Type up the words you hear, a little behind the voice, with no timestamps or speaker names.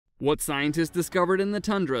What scientists discovered in the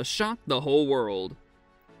tundra shocked the whole world.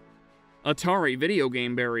 Atari video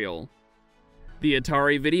game burial. The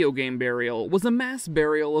Atari video game burial was a mass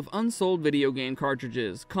burial of unsold video game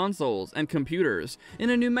cartridges, consoles, and computers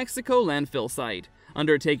in a New Mexico landfill site,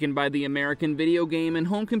 undertaken by the American video game and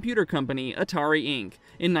home computer company Atari Inc.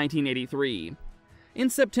 in 1983. In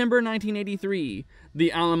September 1983,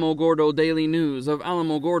 the Alamogordo Daily News of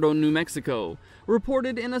Alamogordo, New Mexico,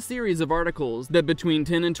 reported in a series of articles that between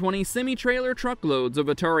 10 and 20 semi-trailer truckloads of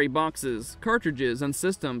Atari boxes, cartridges, and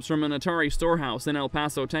systems from an Atari storehouse in El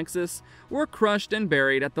Paso, Texas, were crushed and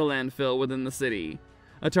buried at the landfill within the city.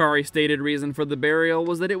 Atari's stated reason for the burial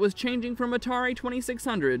was that it was changing from Atari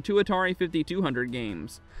 2600 to Atari 5200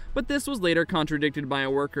 games, but this was later contradicted by a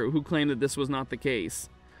worker who claimed that this was not the case.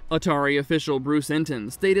 Atari official Bruce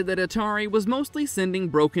Enton stated that Atari was mostly sending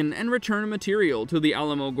broken and returned material to the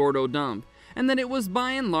Alamogordo dump, and that it was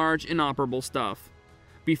by and large inoperable stuff.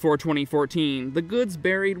 Before 2014, the goods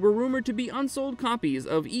buried were rumored to be unsold copies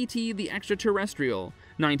of E.T. the Extraterrestrial,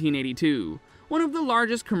 1982, one of the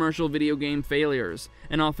largest commercial video game failures,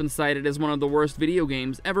 and often cited as one of the worst video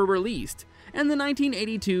games ever released, and the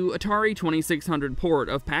 1982 Atari 2600 port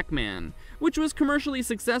of Pac-Man, which was commercially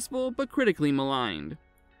successful but critically maligned.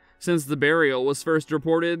 Since the burial was first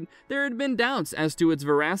reported, there had been doubts as to its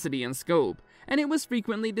veracity and scope, and it was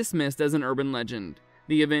frequently dismissed as an urban legend.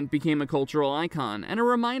 The event became a cultural icon and a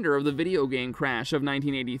reminder of the video game crash of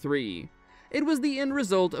 1983. It was the end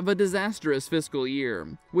result of a disastrous fiscal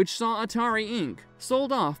year, which saw Atari Inc.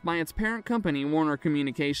 sold off by its parent company Warner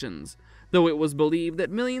Communications. Though it was believed that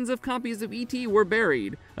millions of copies of E.T. were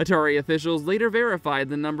buried, Atari officials later verified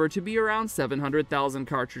the number to be around 700,000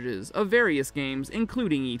 cartridges of various games,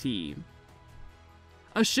 including E.T.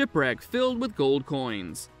 A shipwreck filled with gold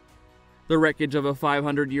coins. The wreckage of a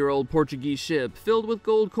 500-year-old Portuguese ship filled with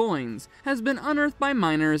gold coins has been unearthed by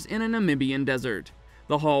miners in a Namibian desert.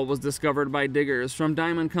 The hull was discovered by diggers from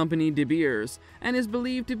diamond company De Beers and is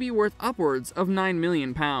believed to be worth upwards of £9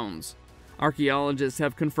 million. Archaeologists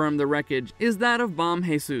have confirmed the wreckage is that of Bom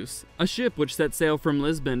Jesus, a ship which set sail from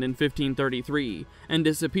Lisbon in 1533 and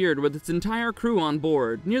disappeared with its entire crew on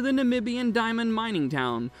board near the Namibian diamond mining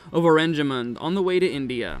town of Oranjemund on the way to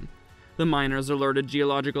India. The miners alerted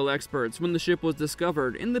geological experts when the ship was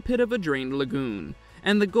discovered in the pit of a drained lagoon,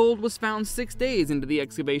 and the gold was found 6 days into the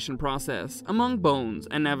excavation process among bones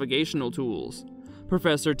and navigational tools.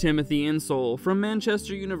 Professor Timothy Insole from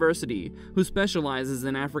Manchester University, who specializes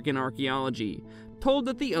in African archaeology, told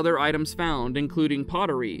that the other items found, including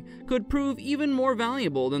pottery, could prove even more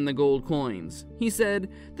valuable than the gold coins. He said,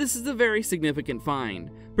 "This is a very significant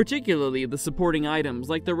find, particularly the supporting items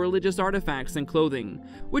like the religious artifacts and clothing,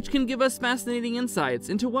 which can give us fascinating insights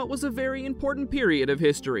into what was a very important period of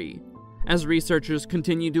history." As researchers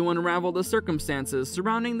continue to unravel the circumstances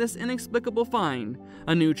surrounding this inexplicable find,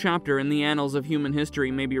 a new chapter in the annals of human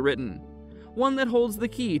history may be written. One that holds the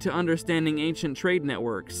key to understanding ancient trade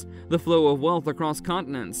networks, the flow of wealth across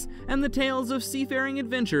continents, and the tales of seafaring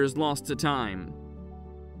adventures lost to time.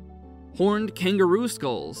 Horned kangaroo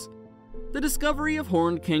skulls. The discovery of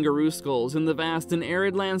horned kangaroo skulls in the vast and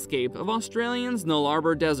arid landscape of Australia's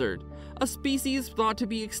Nullarbor Desert, a species thought to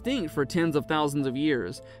be extinct for tens of thousands of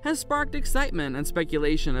years, has sparked excitement and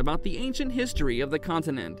speculation about the ancient history of the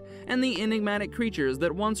continent and the enigmatic creatures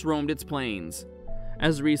that once roamed its plains.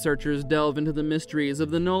 As researchers delve into the mysteries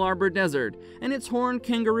of the Nullarbor Desert and its horned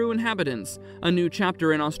kangaroo inhabitants, a new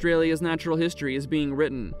chapter in Australia's natural history is being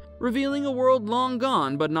written, revealing a world long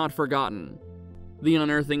gone but not forgotten. The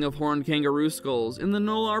unearthing of horned kangaroo skulls in the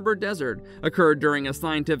Nullarbor Desert occurred during a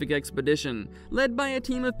scientific expedition led by a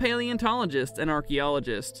team of paleontologists and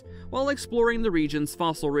archaeologists. While exploring the region's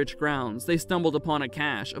fossil-rich grounds, they stumbled upon a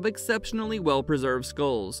cache of exceptionally well-preserved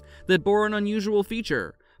skulls that bore an unusual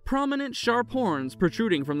feature: prominent sharp horns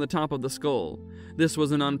protruding from the top of the skull. This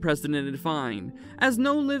was an unprecedented find, as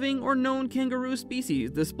no living or known kangaroo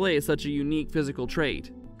species display such a unique physical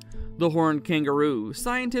trait. The horned kangaroo,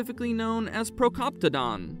 scientifically known as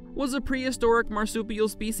Procoptodon, was a prehistoric marsupial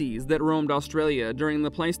species that roamed Australia during the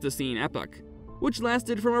Pleistocene epoch, which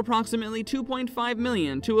lasted from approximately 2.5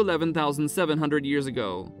 million to 11,700 years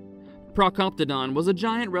ago. Procoptodon was a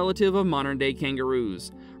giant relative of modern-day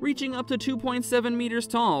kangaroos, reaching up to 2.7 meters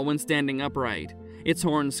tall when standing upright. Its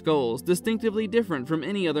horned skulls, distinctively different from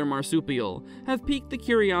any other marsupial, have piqued the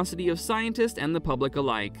curiosity of scientists and the public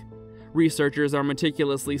alike. Researchers are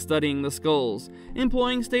meticulously studying the skulls,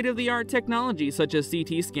 employing state-of-the-art technology such as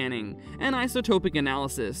CT scanning and isotopic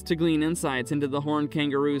analysis to glean insights into the horned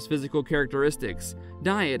kangaroo's physical characteristics,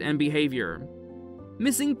 diet, and behavior.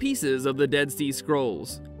 Missing pieces of the Dead Sea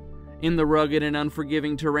Scrolls. In the rugged and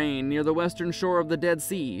unforgiving terrain near the western shore of the Dead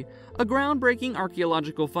Sea, a groundbreaking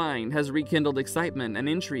archaeological find has rekindled excitement and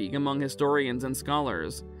intrigue among historians and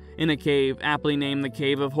scholars. In a cave aptly named the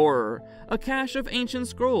Cave of Horror, a cache of ancient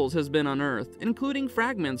scrolls has been unearthed, including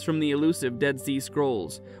fragments from the elusive Dead Sea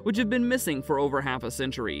Scrolls, which have been missing for over half a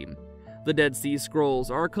century. The Dead Sea Scrolls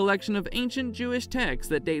are a collection of ancient Jewish texts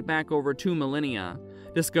that date back over 2 millennia.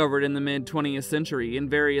 Discovered in the mid-20th century in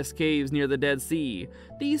various caves near the Dead Sea,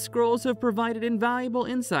 these scrolls have provided invaluable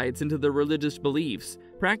insights into the religious beliefs,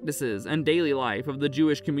 practices, and daily life of the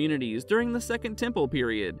Jewish communities during the Second Temple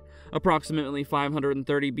period, approximately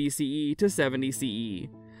 530 BCE to 70 CE.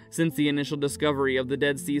 Since the initial discovery of the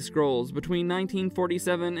Dead Sea Scrolls between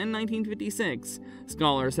 1947 and 1956,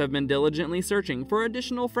 scholars have been diligently searching for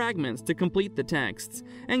additional fragments to complete the texts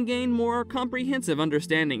and gain more comprehensive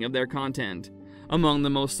understanding of their content. Among the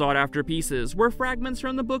most sought-after pieces were fragments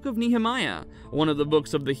from the Book of Nehemiah, one of the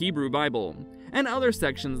books of the Hebrew Bible, and other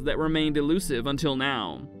sections that remained elusive until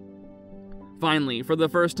now. Finally, for the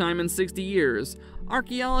first time in 60 years,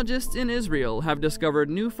 archaeologists in Israel have discovered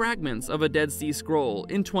new fragments of a Dead Sea Scroll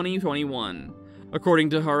in 2021. According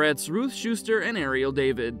to Haaretz, Ruth Schuster, and Ariel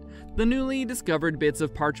David, the newly discovered bits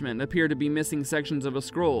of parchment appear to be missing sections of a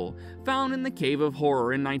scroll found in the Cave of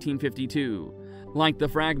Horror in 1952. Like the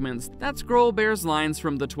fragments, that scroll bears lines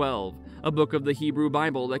from the 12, a book of the Hebrew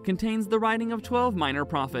Bible that contains the writing of 12 minor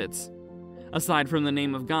prophets. Aside from the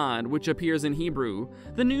name of God, which appears in Hebrew,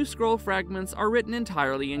 the new scroll fragments are written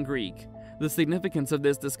entirely in Greek. The significance of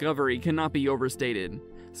this discovery cannot be overstated.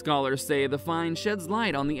 Scholars say the find sheds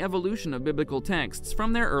light on the evolution of biblical texts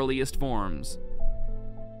from their earliest forms.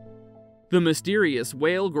 The mysterious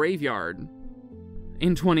whale graveyard.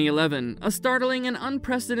 In 2011, a startling and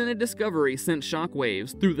unprecedented discovery sent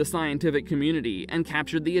shockwaves through the scientific community and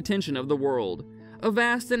captured the attention of the world. A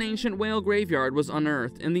vast and ancient whale graveyard was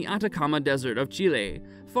unearthed in the Atacama Desert of Chile,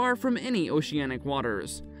 far from any oceanic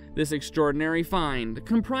waters. This extraordinary find,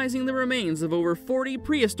 comprising the remains of over 40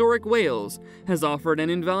 prehistoric whales, has offered an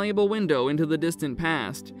invaluable window into the distant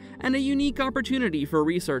past, and a unique opportunity for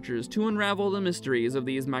researchers to unravel the mysteries of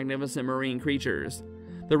these magnificent marine creatures.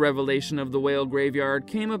 The revelation of the whale graveyard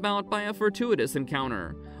came about by a fortuitous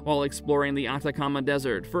encounter. While exploring the Atacama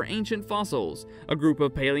Desert for ancient fossils, a group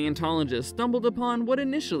of paleontologists stumbled upon what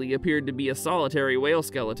initially appeared to be a solitary whale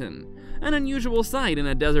skeleton, an unusual sight in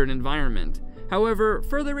a desert environment. However,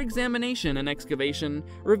 further examination and excavation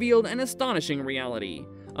revealed an astonishing reality: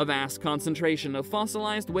 a vast concentration of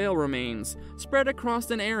fossilized whale remains spread across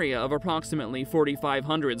an area of approximately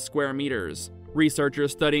 4,500 square meters.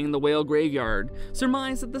 Researchers studying the whale graveyard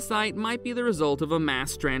surmise that the site might be the result of a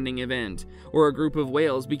mass stranding event, or a group of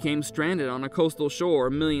whales became stranded on a coastal shore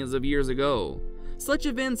millions of years ago. Such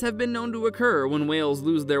events have been known to occur when whales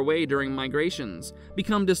lose their way during migrations,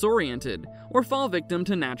 become disoriented, or fall victim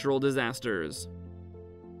to natural disasters.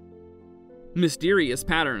 Mysterious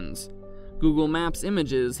patterns. Google Maps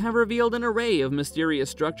images have revealed an array of mysterious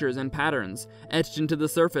structures and patterns etched into the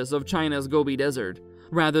surface of China's Gobi Desert.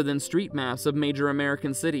 Rather than street maps of major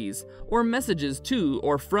American cities, or messages to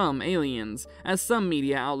or from aliens, as some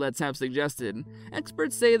media outlets have suggested,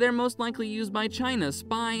 experts say they're most likely used by China's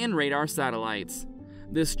spy and radar satellites.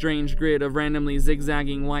 This strange grid of randomly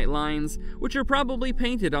zigzagging white lines, which are probably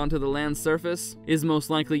painted onto the land's surface, is most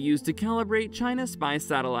likely used to calibrate China's spy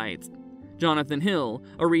satellites. Jonathan Hill,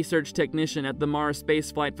 a research technician at the Mars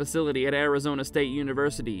Spaceflight Facility at Arizona State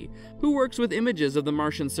University, who works with images of the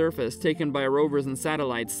Martian surface taken by rovers and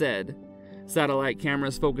satellites, said, "Satellite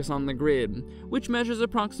cameras focus on the grid, which measures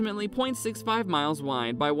approximately 0.65 miles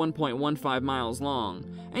wide by 1.15 miles long,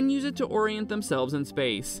 and use it to orient themselves in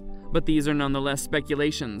space. But these are nonetheless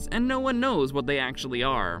speculations, and no one knows what they actually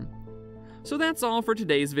are." So that's all for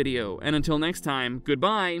today's video, and until next time,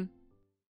 goodbye!